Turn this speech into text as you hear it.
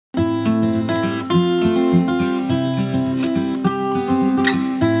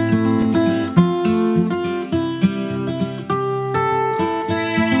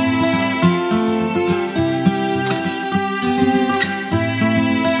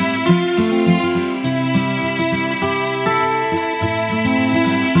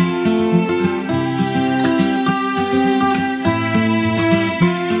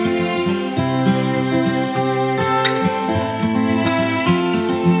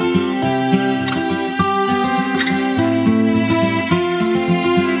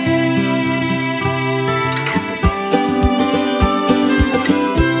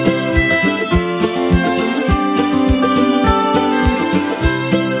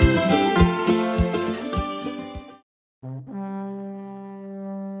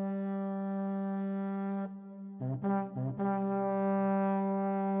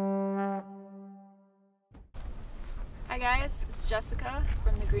this is Jessica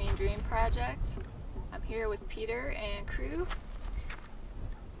from the Green Dream Project. I'm here with Peter and crew,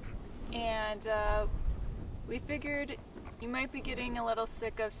 and we figured you might be getting a little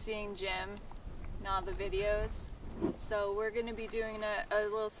sick of seeing Jim in all the videos, so we're going to be doing a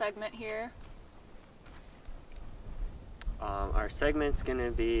little segment here. Our segment's going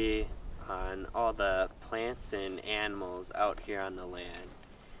to be on all the plants and animals out here on the land.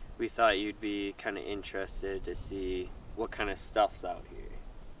 We thought you'd be kind of interested to see what kind of stuff's out here.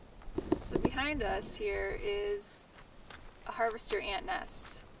 So behind us here is a harvester ant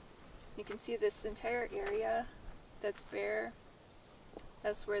nest. You can see this entire area that's bare.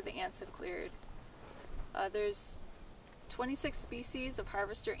 That's where the ants have cleared. There's 26 species of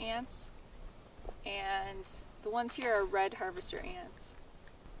harvester ants, and the ones here are red harvester ants.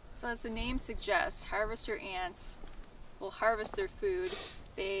 So as the name suggests, harvester ants will harvest their food.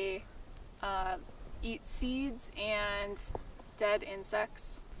 They eat seeds and dead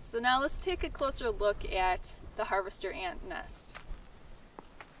insects. So now let's take a closer look at the harvester ant nest.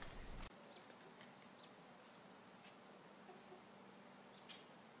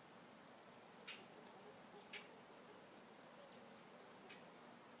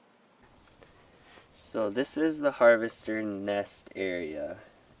 So this is the harvester nest area.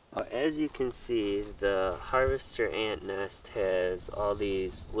 As you can see, the harvester ant nest has all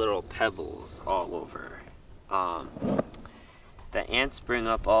these little pebbles all over. The ants bring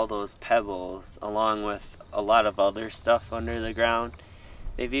up all those pebbles along with a lot of other stuff under the ground.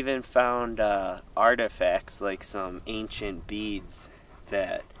 They've even found artifacts like some ancient beads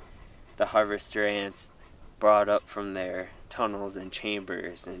that the harvester ants brought up from their tunnels and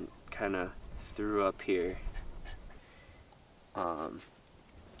chambers and kind of threw up here.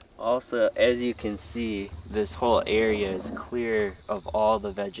 Also, as you can see, this whole area is clear of all the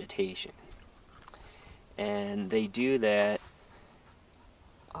vegetation. And they do that,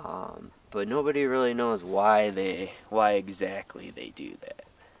 but nobody really knows why exactly they do that.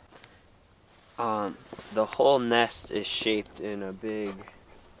 The whole nest is shaped in a big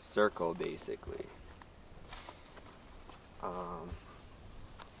circle, basically.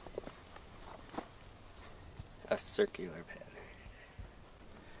 A circular pattern.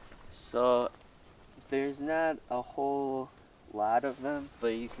 So there's not a whole lot of them, but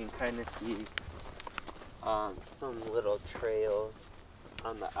you can kind of see some little trails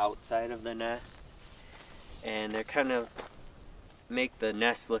on the outside of the nest, and they kind of make the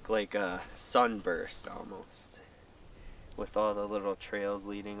nest look like a sunburst almost, with all the little trails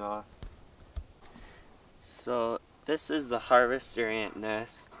leading off. So this is the harvester ant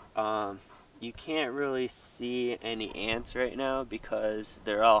nest. You can't really see any ants right now because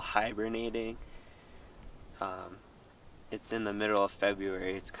they're all hibernating. It's in the middle of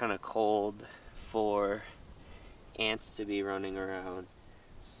February. It's kind of cold for ants to be running around,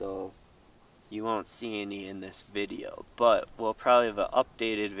 so you won't see any in this video, but we'll probably have an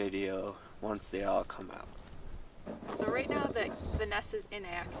updated video once they all come out. So right now the nest is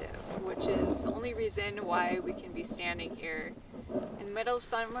inactive, which is the only reason why we can be standing here. In the middle of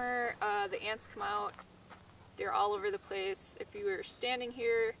summer, the ants come out. They're all over the place. If you were standing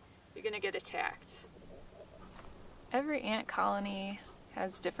here, you're going to get attacked. Every ant colony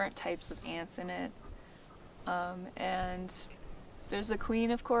has different types of ants in it. And there's the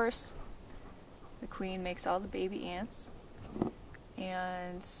queen, of course. The queen makes all the baby ants.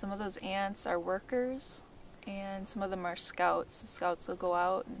 And some of those ants are workers, and some of them are scouts. The scouts will go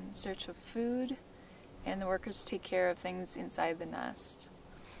out in search of food, and the workers take care of things inside the nest.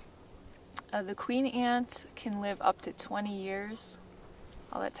 The queen ant can live up to 20 years.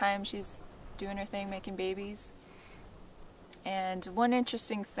 All that time she's doing her thing, making babies. And one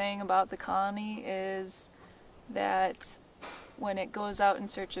interesting thing about the colony is that when it goes out in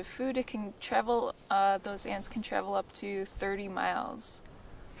search of food, it can travel, those ants can travel up to 30 miles.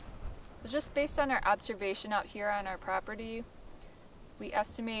 So just based on our observation out here on our property, we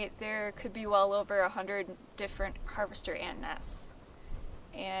estimate there could be well over 100 different harvester ant nests.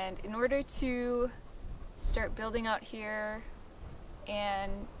 And in order to start building out here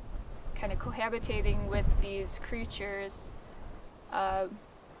and kind of cohabitating with these creatures,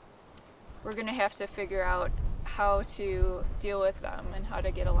 we're going to have to figure out how to deal with them and how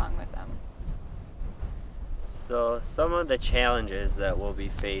to get along with them. So some of the challenges that we'll be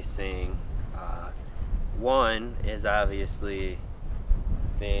facing, one is obviously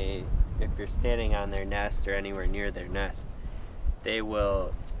if you're standing on their nest or anywhere near their nest, they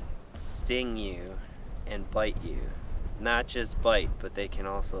will sting you and bite you. Not just bite, but they can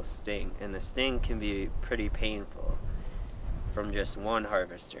also sting, and the sting can be pretty painful from just one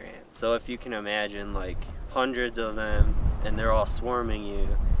harvester ant. So if you can imagine like hundreds of them and they're all swarming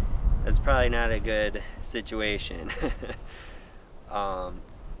you, that's probably not a good situation.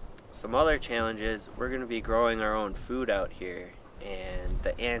 Some other challenges, we're going to be growing our own food out here, and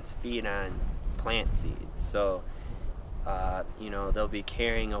the ants feed on plant seeds. So, they'll be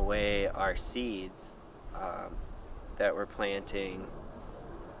carrying away our seeds that we're planting.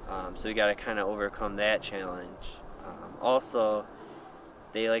 So we got to kind of overcome that challenge. Also,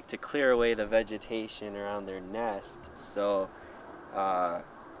 they like to clear away the vegetation around their nest, so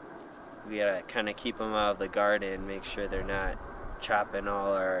we gotta kind of keep them out of the garden, make sure they're not chopping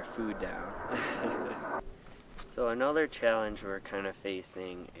all our food down. So another challenge we're kind of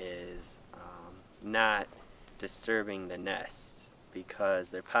facing is not disturbing the nests,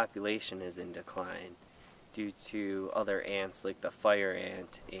 because their population is in decline due to other ants like the fire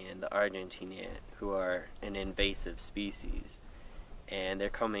ant and the Argentine ant, who are an invasive species, and they're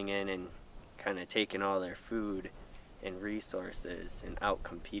coming in and kind of taking all their food and resources and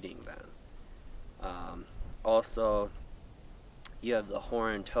out-competing them. Also, you have the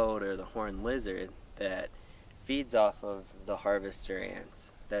horned toad or the horned lizard that feeds off of the harvester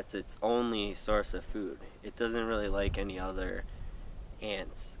ants. That's its only source of food. It doesn't really like any other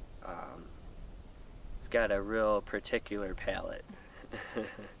ants. It's got a real particular palate.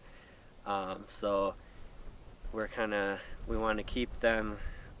 So we want to keep them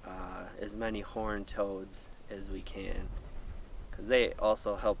as many horned toads as we can, because they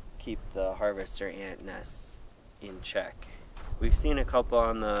also help keep the harvester ant nests in check. We've seen a couple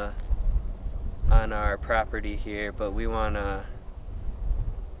on our property here, but we want to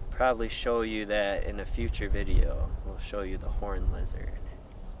probably show you that in a future video. We'll show you the horned lizard.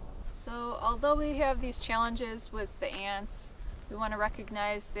 So although we have these challenges with the ants, we want to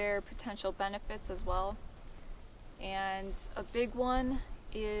recognize their potential benefits as well. And a big one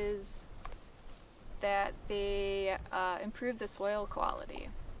is that they improve the soil quality.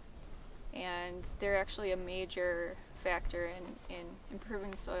 And they're actually a major factor in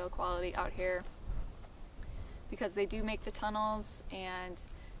improving soil quality out here, because they do make the tunnels and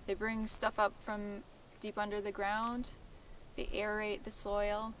they bring stuff up from deep under the ground. They aerate the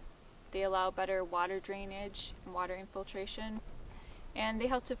soil. They allow better water drainage and water infiltration. And they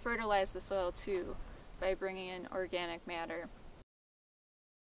help to fertilize the soil too by bringing in organic matter.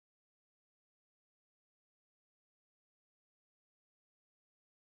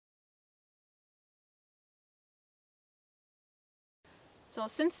 So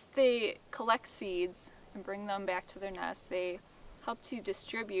since they collect seeds and bring them back to their nest, they help to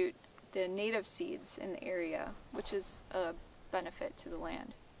distribute the native seeds in the area, which is a benefit to the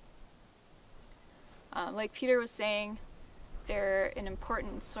land. Like Peter was saying, they're an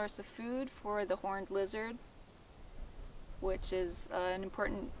important source of food for the horned lizard, which is an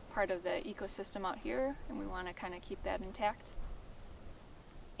important part of the ecosystem out here, and we want to kind of keep that intact.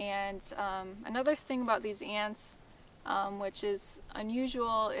 And another thing about these ants, which is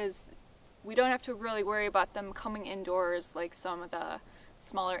unusual, is we don't have to really worry about them coming indoors like some of the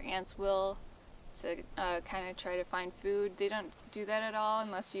smaller ants will to kind of try to find food. They don't do that at all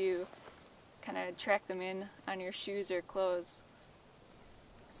unless you kind of track them in on your shoes or clothes.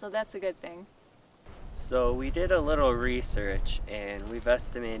 So that's a good thing. So we did a little research, and we've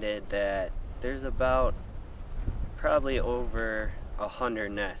estimated that there's about probably over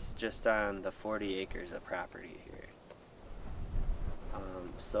 100 nests just on the 40 acres of property here.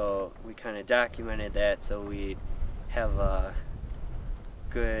 So we kind of documented that so we'd have a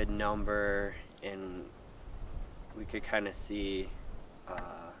good number, and we could kind of see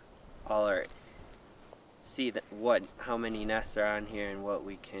how many nests are on here and what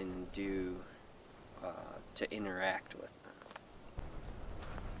we can do to interact with them.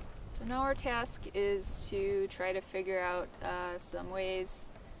 So now our task is to try to figure out some ways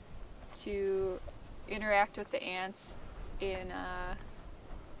to interact with the ants in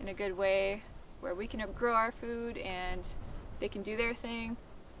a good way, where we can grow our food and they can do their thing.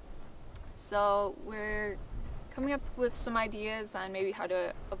 So we're coming up with some ideas on maybe how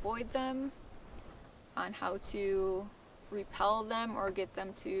to avoid them, on how to repel them or get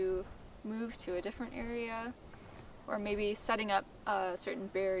them to move to a different area, or maybe setting up certain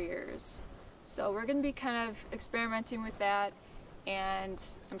barriers. So we're going to be kind of experimenting with that, and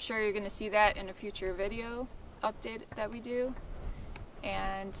I'm sure you're going to see that in a future video update that we do.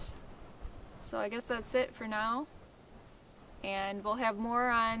 And so I guess that's it for now, and we'll have more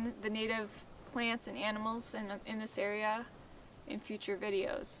on the native plants and animals in this area in future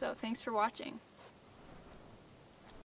videos. So thanks for watching.